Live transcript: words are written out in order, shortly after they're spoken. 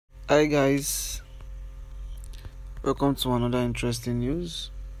Hi guys, welcome to another interesting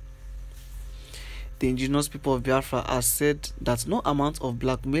news. The indigenous people of Biafra have said that no amount of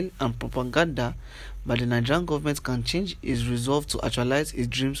blackmail and propaganda by the Nigerian government can change its resolve to actualize its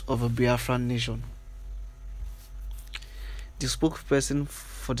dreams of a Biafran nation. The spokesperson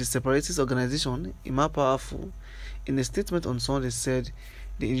for the separatist organization, Ipob, in a statement on Sunday said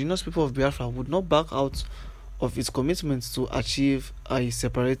the indigenous people of Biafra would not back out of its commitment to achieve a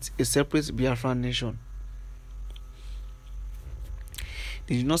separate Biafran nation.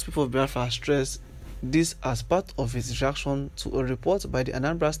 The indigenous people of Biafra stressed this as part of its reaction to a report by the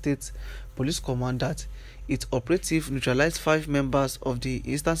Anambra State Police Command that its operative neutralized 5 members of the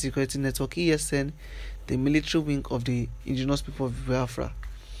Eastern Security Network (ESN), the military wing of the indigenous people of Biafra.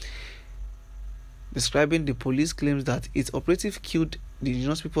 Describing the police claims that its operative killed the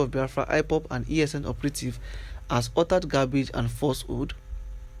indigenous people of Biafra, Ipob, and ESN operative as uttered garbage and falsehood.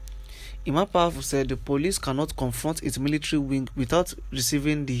 Ipob said the police cannot confront its military wing without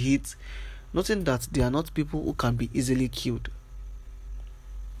receiving the hit, noting that they are not people who can be easily killed.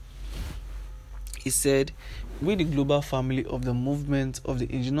 He said, "We, the global family of the movement of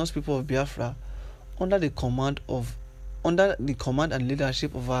the indigenous people of Biafra, under the command and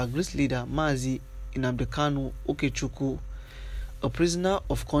leadership of our great leader Mazi Nnamdi Kanu Okechukwu, a prisoner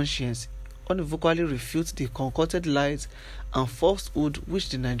of conscience, unequivocally refutes the concocted lies and falsehood which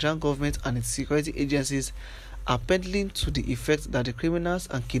the Nigerian government and its security agencies are peddling to the effect that the criminals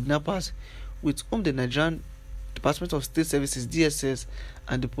and kidnappers with whom the Nigerian Department of State Services (DSS)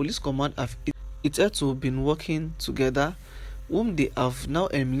 and the Police Command have hitherto been working together, whom they have now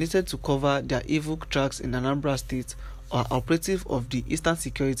eliminated to cover their evil tracks in Anambra State, are operative of the Eastern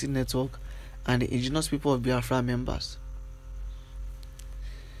Security Network and the indigenous people of Biafra members."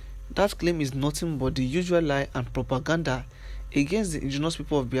 That claim is nothing but the usual lie and propaganda against the indigenous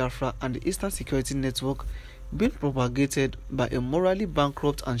people of Biafra and the Eastern Security Network being propagated by a morally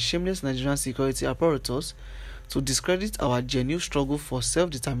bankrupt and shameless Nigerian security apparatus to discredit our genuine struggle for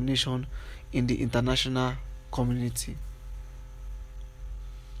self-determination in the international community.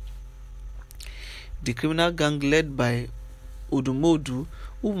 The criminal gang led by Odumodu,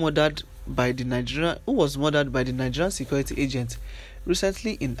 who was murdered by the Nigerian security agent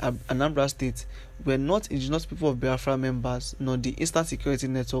recently in Anambra State, were not indigenous people of Biafra members nor the Eastern Security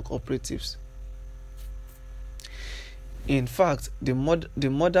Network operatives. In fact, the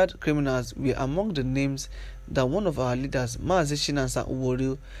murdered criminals were among the names that one of our leaders, Mazi Chinasa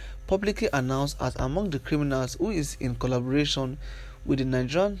Uwori, publicly announced as among the criminals who is in collaboration with the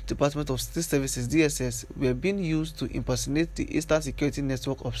Nigerian Department of State Services (DSS) were being used to impersonate the Eastern Security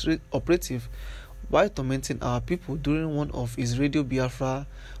Network operative while tormenting our people during one of his Radio Biafra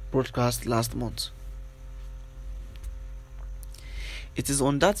broadcasts last month. It is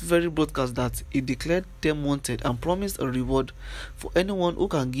on that very broadcast that he declared them wanted and promised a reward for anyone who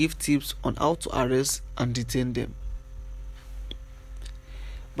can give tips on how to arrest and detain them.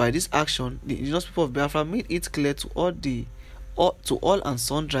 By this action, the indigenous people of Biafra made it clear to all and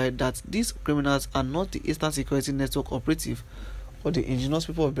sundry that these criminals are not the Eastern Security Network operative or the indigenous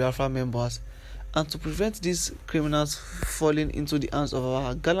people of Biafra members, and to prevent these criminals falling into the hands of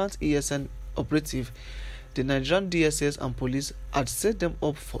our gallant ESN operative, the Nigerian DSS and police had set them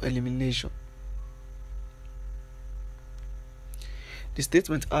up for elimination. The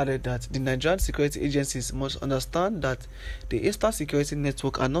statement added that the Nigerian security agencies must understand that the Eastern Security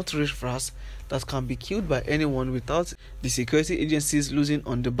Network are not riffraffs that can be killed by anyone without the security agencies losing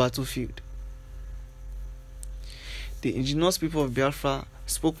on the battlefield. The indigenous people of Biafra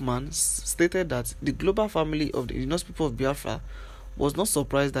spokesman stated that the global family of the indigenous people of Biafra was not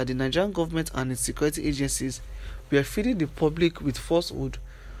surprised that the Nigerian government and its security agencies were feeding the public with falsehood,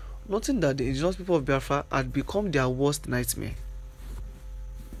 noting that the indigenous people of Biafra had become their worst nightmare.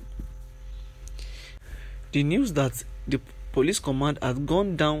 The news that the police command had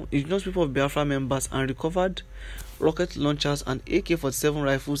gone down indigenous people of Biafra members and recovered rocket launchers and AK-47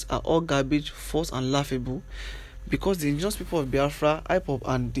 rifles are all garbage, false and laughable, because the indigenous people of Biafra, Ipob,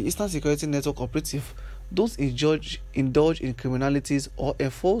 and the Eastern Security Network operative don't indulge in criminalities or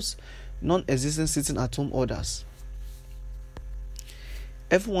enforce non-existent sitting-at-home orders.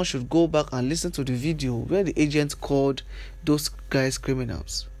 Everyone should go back and listen to the video where the agent called those guys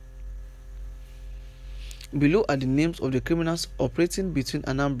criminals. Below are the names of the criminals operating between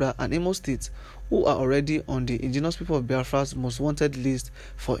Anambra and Imo State who are already on the indigenous people of Biafra's most wanted list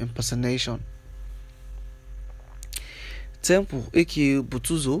for impersonation. Temple aka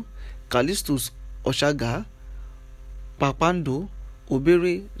Butuzo, Callistus Oshaga, Papando,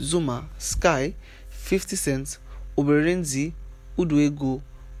 Obere, Zuma, Sky, 50 Cent, Oberenzi, Uduego,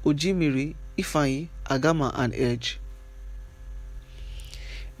 Ojimiri, Ifeanyi, Agama, and Edge.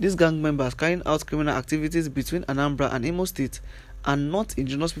 These gang members carrying out criminal activities between Anambra and Imo State are not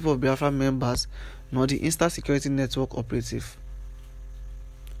indigenous people of Biafra members nor the Insta Security Network operative.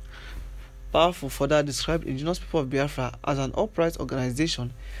 Powerful further described indigenous people of Biafra as an upright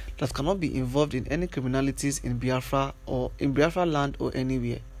organization that cannot be involved in any criminalities in Biafra or in Biafra land or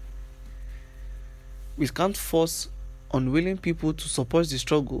anywhere. We can't force unwilling people to support the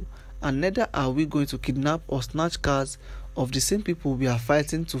struggle, and neither are we going to kidnap or snatch cars of the same people we are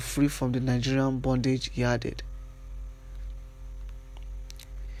fighting to free from the Nigerian bondage, he added.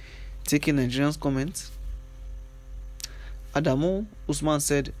 Taking Nigerians' comments, Adamu Usman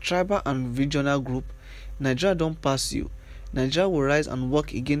said, tribal and regional group, Nigeria don't pass you. Nigeria will rise and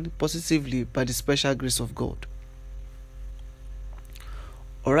work again positively by the special grace of God.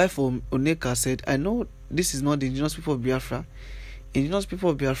 Oraifo Oneka said, I know this is not the indigenous people of Biafra. Indigenous people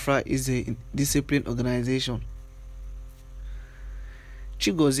of Biafra is a disciplined organization.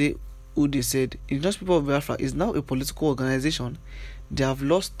 Chigozie Ude said, indigenous people of Biafra is now a political organization. They have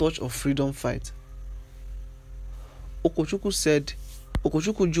lost touch of freedom fight.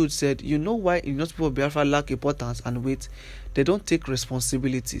 Okochukwu Jude said, you know why indigenous people of Biafra lack importance and weight? They don't take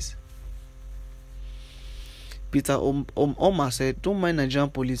responsibilities. Peter Omar said, don't mind Nigerian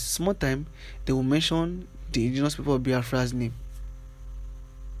police. Small time, they will mention the indigenous people of Biafra's name.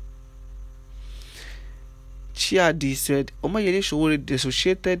 Chiadi said, Omayele Sowore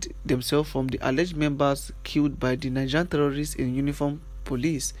dissociated themselves from the alleged members killed by the Nigerian terrorists in uniform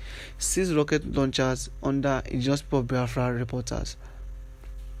police, seized rocket launchers under indigenous people of Biafra reporters.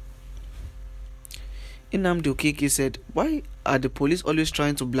 Nnamdi Okeke said, why are the police always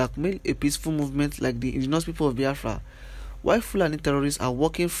trying to blackmail a peaceful movement like the indigenous people of Biafra? Why Fulani terrorists are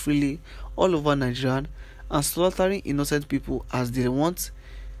walking freely all over Nigeria and slaughtering innocent people as they want?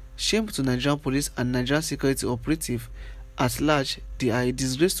 Shame to Nigerian police and Nigerian security operative at large. They are a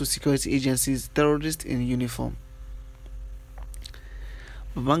disgrace to security agencies, terrorists in uniform.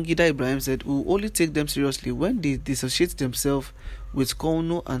 Babangida Ibrahim said, we will only take them seriously when they dissociate themselves with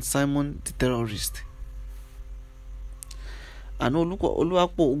Kouno and Simon the terrorist. And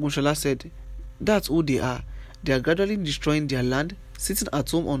Oluwapo Ogunshola said, that's who they are. They are gradually destroying their land, sitting at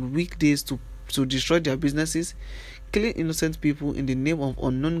home on weekdays to destroy their businesses, killing innocent people in the name of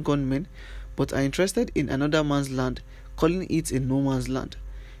unknown gunmen, but are interested in another man's land, calling it a no man's land,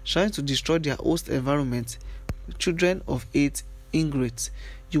 trying to destroy their host environment. Children of hate, ingrates,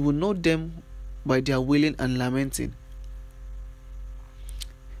 you will know them by their wailing and lamenting.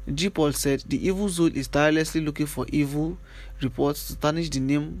 G. Paul said, the evil Zul is tirelessly looking for evil reports to tarnish the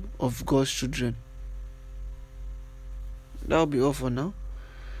name of God's children. That will be all for now.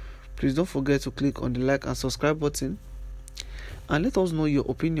 Please don't forget to click on the like and subscribe button, and let us know your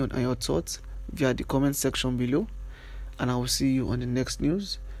opinion and your thoughts via the comment section below, and I will see you on the next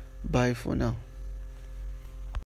news. Bye for now.